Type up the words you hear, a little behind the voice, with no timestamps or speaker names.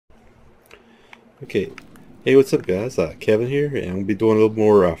Okay. Hey, what's up, guys? Kevin here, and we'll be doing a little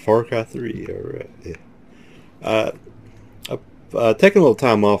more Far Cry 3. Yeah. Uh, I've taken a little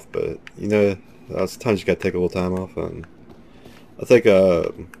time off, but sometimes you gotta take a little time off. And I think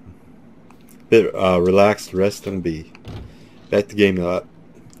a bit relaxed, rest, and be back to gaming.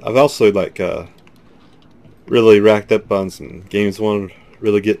 I've also really racked up on some games I want to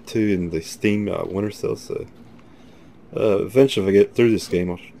really get to in the Steam winter sale. So eventually, if I get through this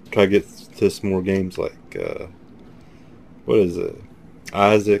game, I'll try to get to some more games like what is it,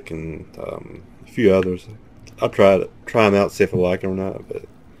 Isaac, and a few others. I'll try them out, see if I like them or not. But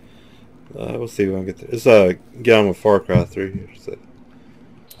we'll see when I get there. Let's get on with Far Cry 3 here. So,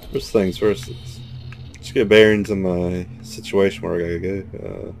 first things first. Let's get bearings in my situation where I gotta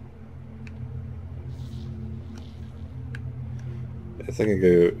go. I think I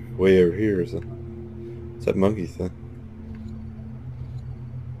go way over here. Is that monkey thing?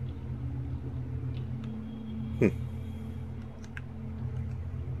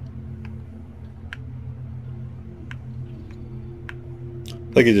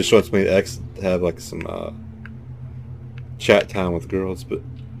 I think it just wants me to have like some chat time with girls, but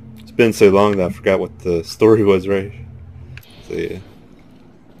it's been so long that I forgot what the story was, right? So yeah.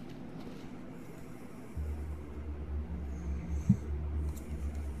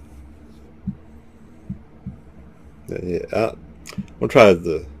 I'm gonna try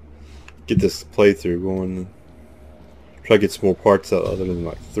to get this playthrough going. And try to get some more parts out other than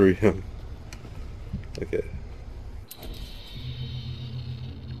like 3 of them. Okay.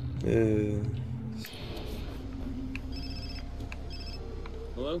 Yeah.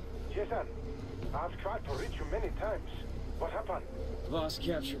 Hello? Jason, I've tried to reach you many times. What happened? Voss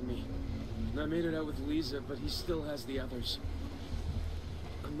captured me. And I made it out with Lisa, but he still has the others.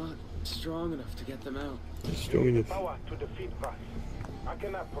 I'm not strong enough to get them out. Strong You need enough. power to defeat Voss. I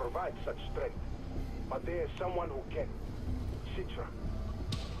cannot provide such strength, but there is someone who can. Citra.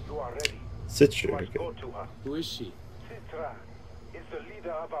 You are ready. Citra. You must Okay. go to her. Who is she? Citra is the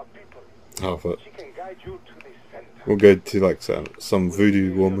leader of our people. Oh, but She can guide you to the center. we'll go to like some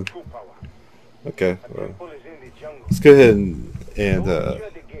voodoo woman. True power. Okay. A Well, temple is in the jungle. let's go ahead and Don't secure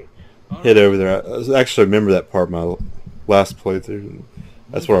the gates. head over there. I actually remember that part of my last playthrough.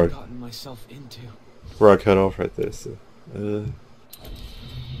 That's where What have I gotten myself into? I cut off right there. So, let's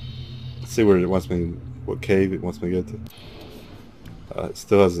see where it wants me. What cave it wants me to go to. It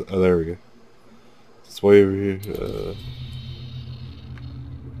still has. Oh, there we go. It's way over here.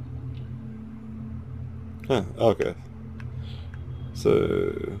 Huh. Okay.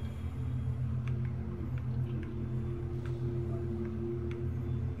 So.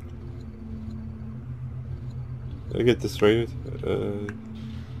 Did I get this right?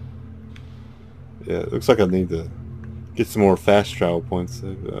 Yeah, it looks like I need to get some more fast travel points.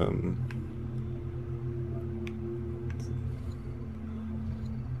 So,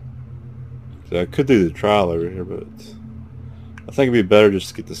 so I could do the trial over here, but I think it'd be better just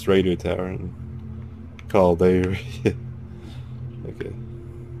to get this radio tower and call it a day. Okay.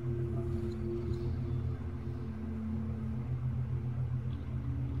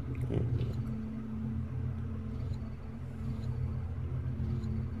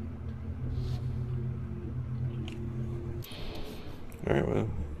 Alright, well,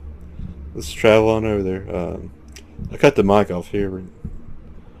 let's travel on over there. I cut the mic off here.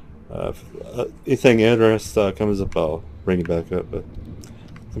 If anything interesting comes up, I'll bring it back up, but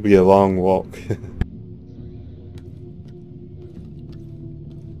it'll be a long walk.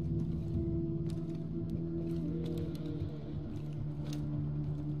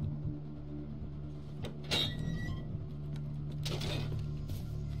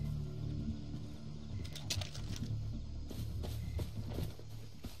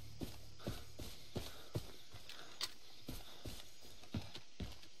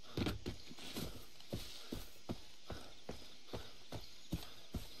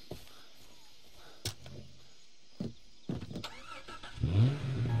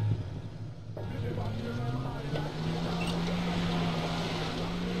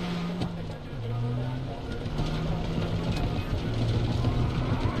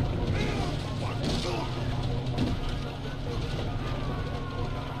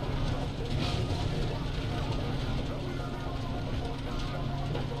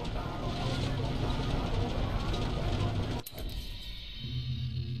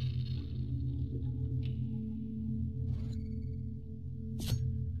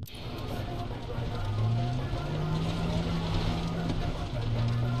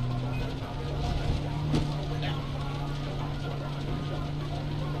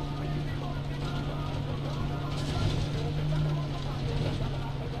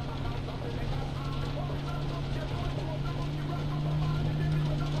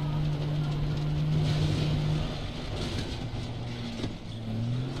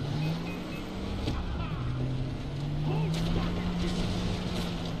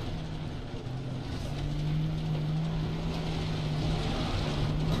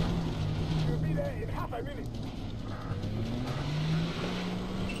 I'm in it.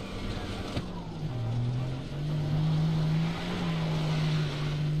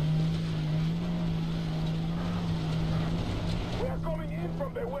 We are coming in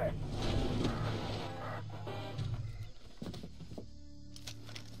from the west.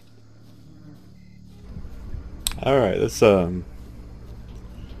 Alright, let's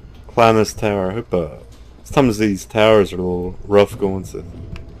climb this tower. I hope sometimes these towers are a little rough going, so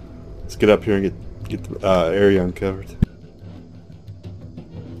let's get up here and get the area uncovered.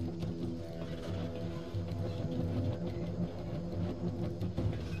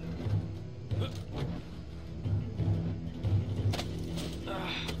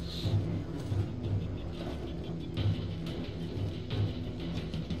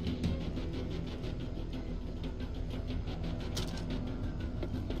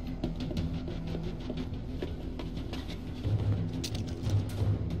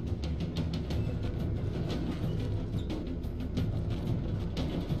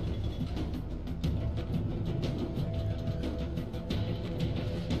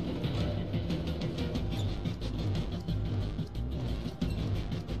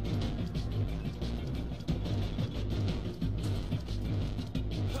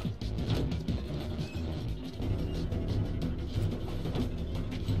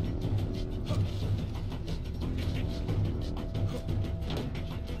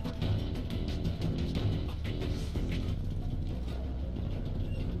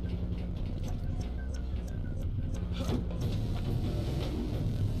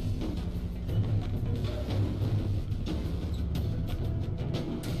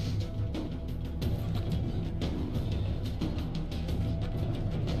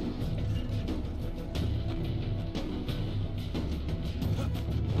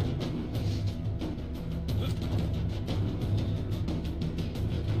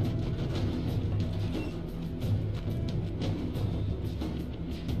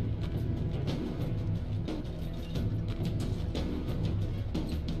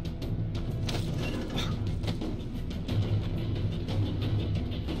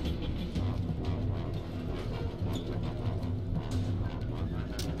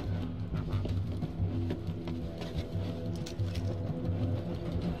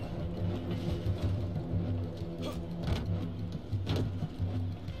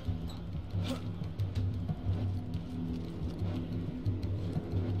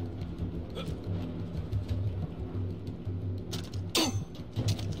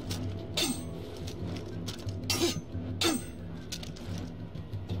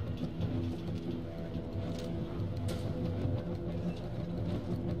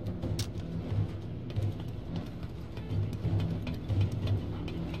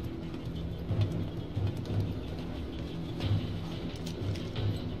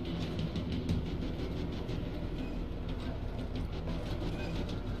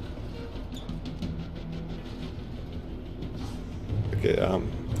 Okay,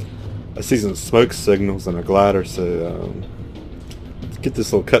 I see some smoke signals and a glider, so let's get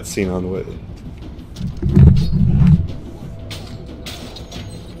this little cutscene on the way.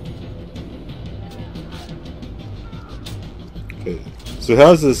 Okay, so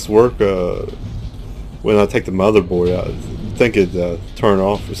how does this work when I take the motherboard out? I think it'd turn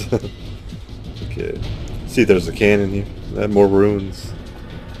off or something. Okay, see if there's a cannon here. Add more ruins.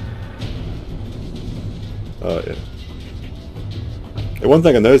 Oh yeah. And one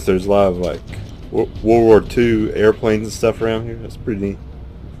thing I noticed, there's a lot of like World War II airplanes and stuff around here. That's pretty neat.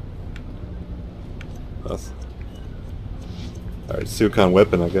 Alright, see what kind of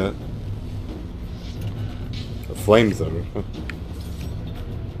weapon I got. A flamethrower. Huh.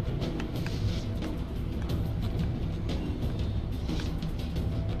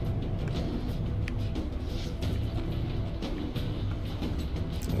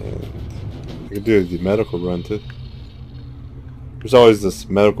 And I could do the medical run too. There's always this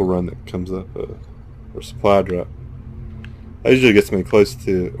medical run that comes up, or supply drop. That usually gets me close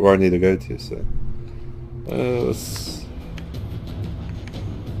to where I need to go to, so let's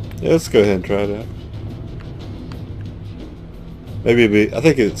go ahead and try it out. Maybe it'd be, I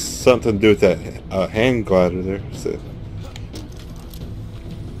think it's something to do with that hand glider there. So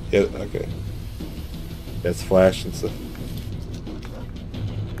yeah, okay, it's flashing stuff.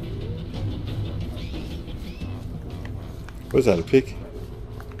 Was that, a pig?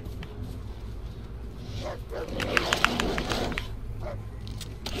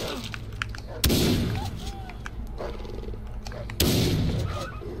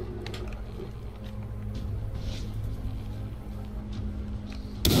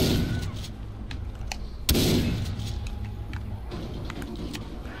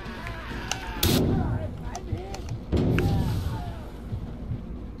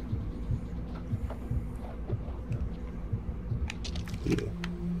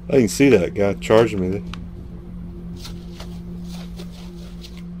 I didn't see that guy charging me there.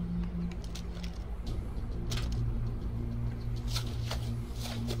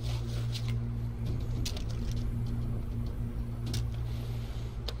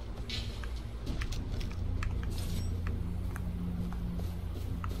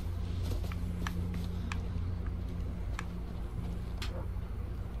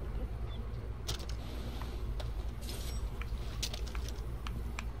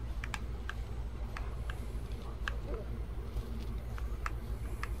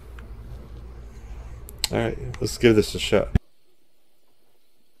 Alright, let's give this a shot.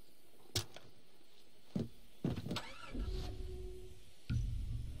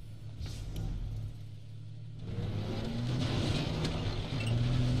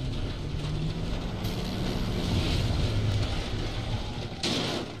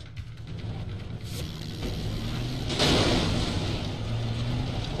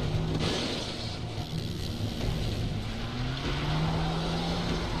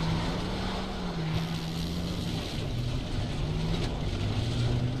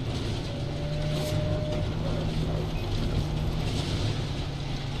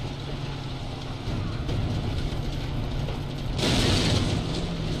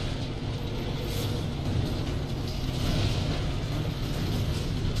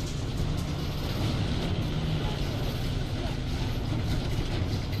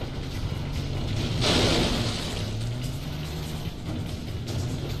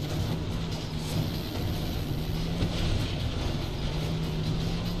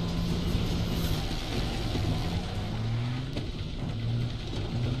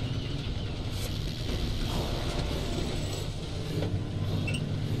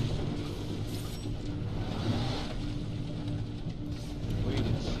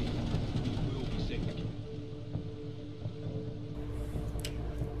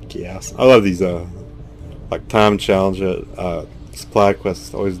 Yeah, I love these like time challenge supply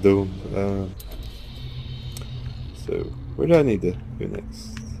quests. Always do them. So where do I need to go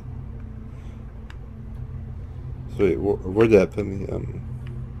next? So wait, where did that put me?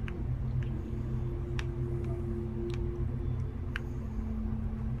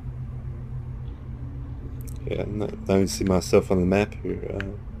 Yeah, I'm not even see myself on the map here.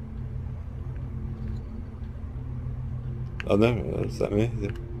 Oh no, is that me?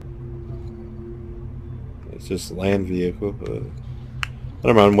 Yeah. It's just a land vehicle.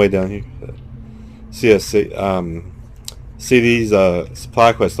 Never mind, I'm way down here. See these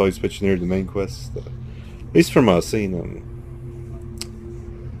supply quests always put you near the main quest. At least from seeing them.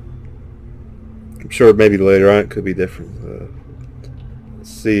 I'm sure maybe later on it could be different.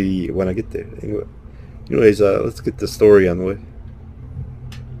 Let's see when I get there. Anyways, let's get the story on the way.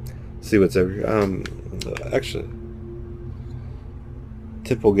 See what's over here. Actually,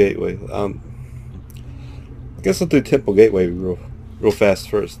 Temple Gateway. I guess I'll do Temple Gateway real fast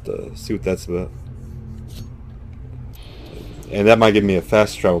first. See what that's about. And that might give me a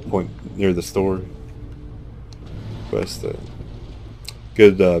fast travel point near the story quest.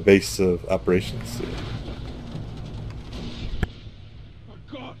 Good base of operations. Yeah. Oh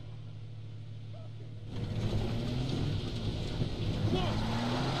God!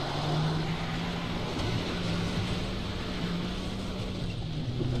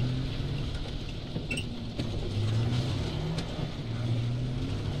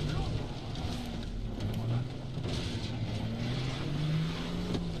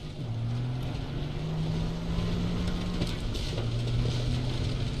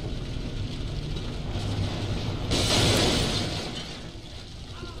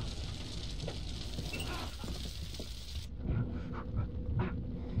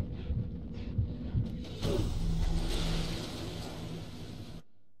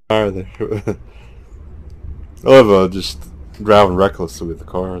 Are there? I love just driving recklessly with the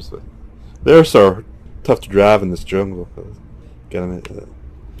cars, but they're so tough to drive in this jungle.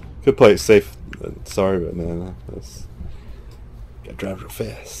 Could play it safe. Sorry, but man, gotta drive real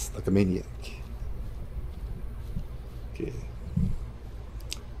fast, like a maniac. Okay,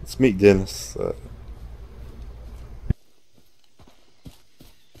 let's meet Dennis.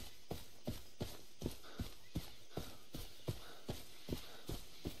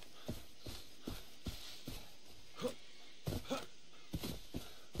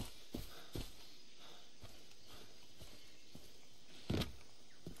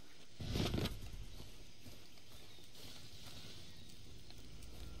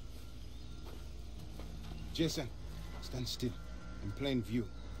 Jason, stand still, in plain view.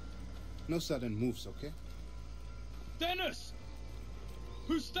 No sudden moves, okay? Dennis!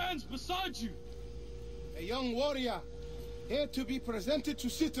 Who stands beside you? A young warrior, Here to be presented to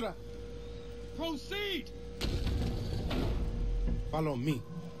Citra. Proceed! Follow me.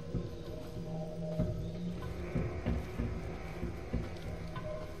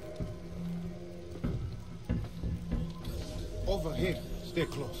 Over here. Stay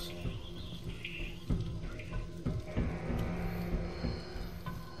close.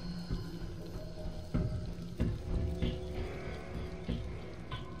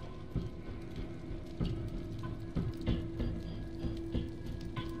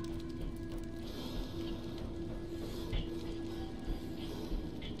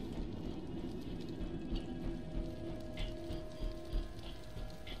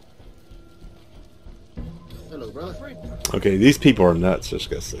 Hello, brother. Okay, these people are nuts, just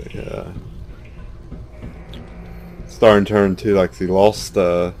gotta say. Starring to turn to like the Lost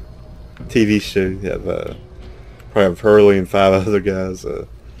TV show. You have probably have Hurley and 5 other guys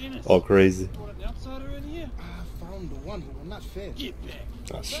all crazy. I found the one who will not fail.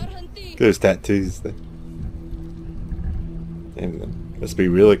 Oh, shit. There's tattoos there. And must be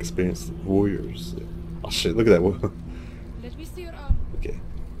real experienced warriors. Oh shit, look at that one. Let me see your arm. Okay.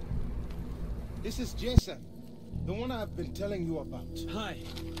 This is Jason, the one I've been telling you about. Hi.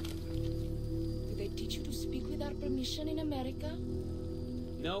 Did they teach you to speak without permission in America?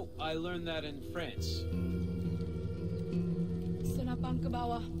 No, I learned that in France. Sanapang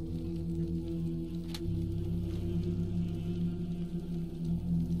kabawa.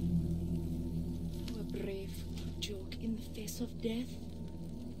 A brave joke in the face of death.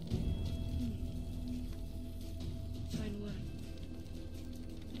 Fine one.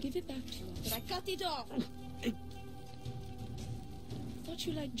 Give it back to you, but I cut it off. Thought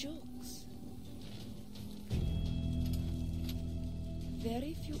you liked jokes.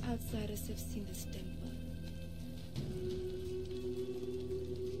 Very few outsiders have seen this temple.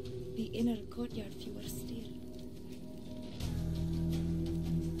 The inner courtyard fewer still.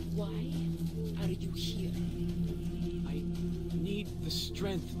 Why are you here? I need the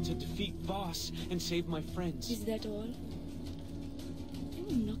strength to defeat Boss and save my friends. Is that all? I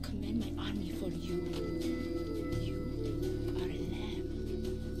will not command my army for you. You are a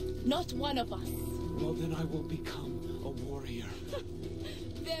lamb. Not one of us. Well, then I will become a warrior.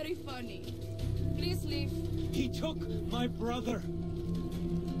 Very funny. Please leave. He took my brother.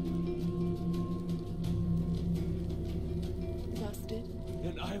 Busted.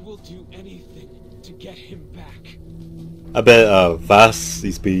 And I will do anything to get him back. I bet Vass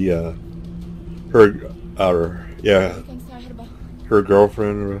used to be her yeah, Ikan sahir ba? her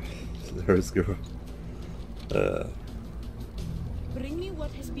girlfriend or his girl. Bring me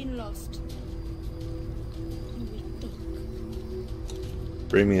what has been lost. And we'll talk.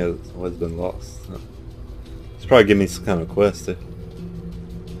 Bring me what's been lost. Huh. He's probably giving me some kind of quest. Okay.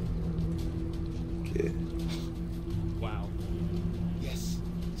 Wow. Yes,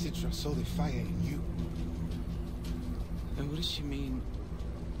 Citra saw the fire in you. And what does she mean,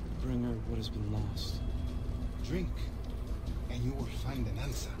 bring her what has been lost? Drink, and you will find an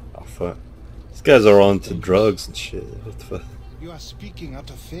answer. Oh fuck. These guys are on to drugs and shit. What the fuck? You are speaking out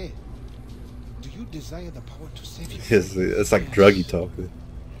of fear. Do you desire the power to save you? It's like druggy talk. Then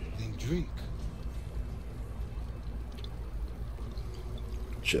drink.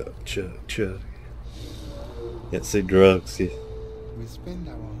 Chug, chug, chug. Can't say drugs. Yeah. We spend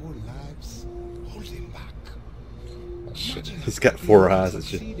our whole lives holding back. Oh, shit. Imagine He's how got you 4 will eyes and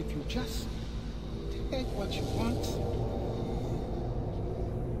shit. succeed if you just take what you want.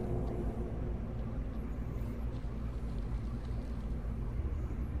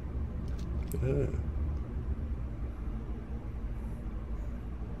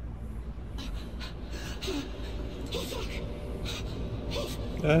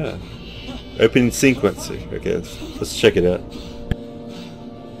 Ah. Opening sequence. Okay, let's check it out.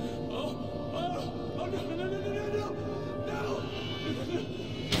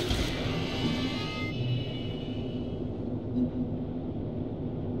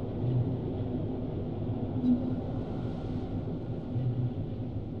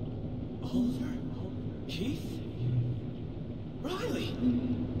 Oliver? Keith? Riley?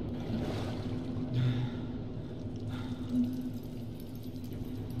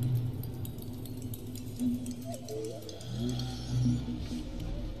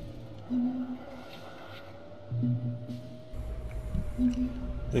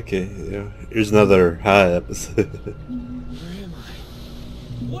 Okay, yeah. Here's another high episode. Where am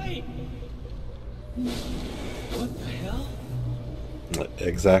I? Wait! What the hell?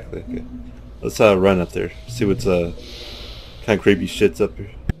 Exactly. Okay. Let's run up there. See what's kind of creepy shit's up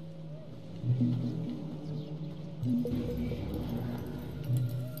here.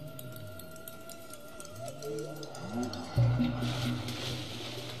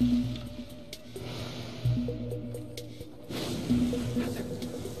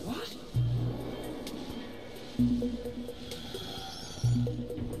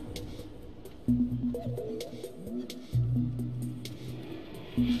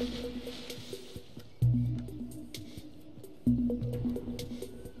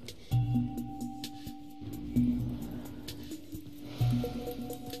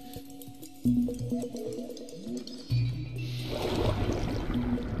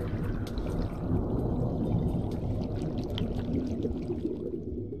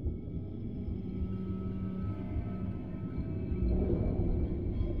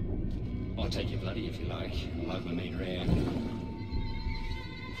 I'll take your bloody if you like. I'll have my meat rare.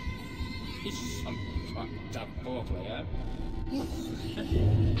 He's some fucked up poor player.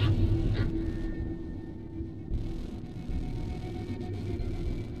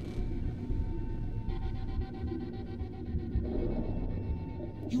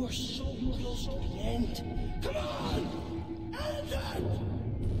 You are so close to the end. Come on! End it!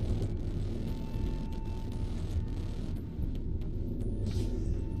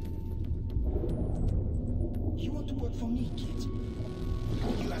 You want to work for me, kid?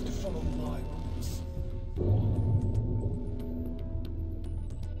 You have to follow my rules.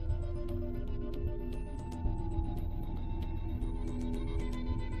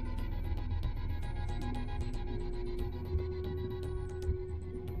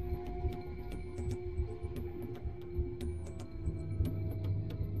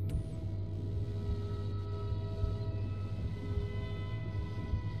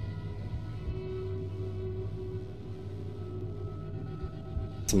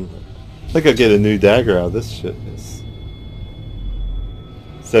 I think I'll get a new dagger out of this shit.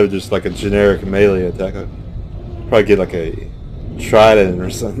 Instead of just like a generic melee attack, I'll probably get like a trident or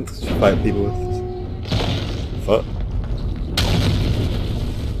something to fight people with. Fuck.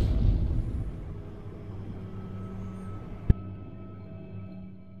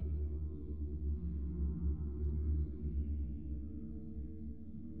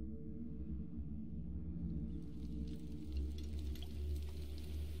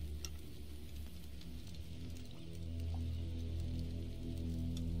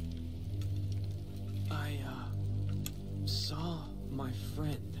 Saw my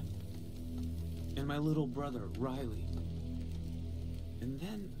friend and my little brother Riley, and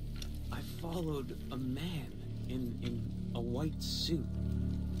then I followed a man in a white suit.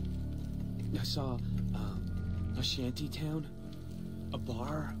 I saw a shanty town, a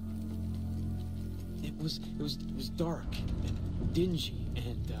bar. It was dark and dingy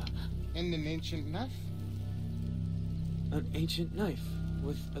and And an ancient knife? an ancient knife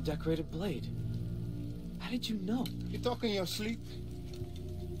with a decorated blade. How did you know? You talk in your sleep?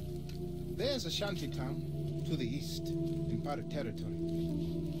 There's a shanty town to the east in Pirate territory.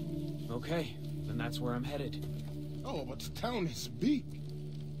 Okay, then that's where I'm headed. Oh, but the town is big.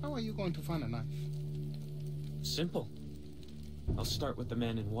 How are you going to find a knife? Simple. I'll start with the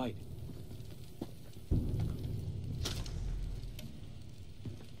man in white.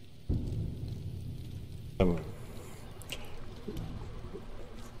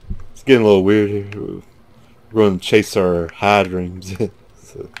 It's getting a little weird here. We're going to chase our high dreams.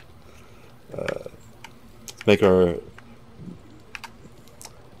 So, let's make our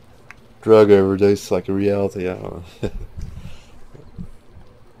drug overdose like a reality. I don't know.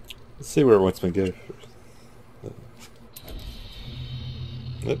 Let's see where it wants me to go first.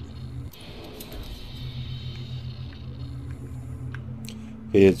 Yep.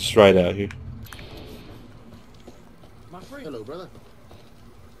 Okay, it's right out here. My friend. Hello, brother.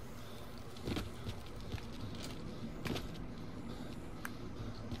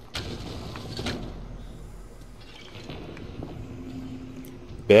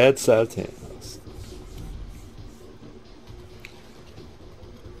 Bad side of town.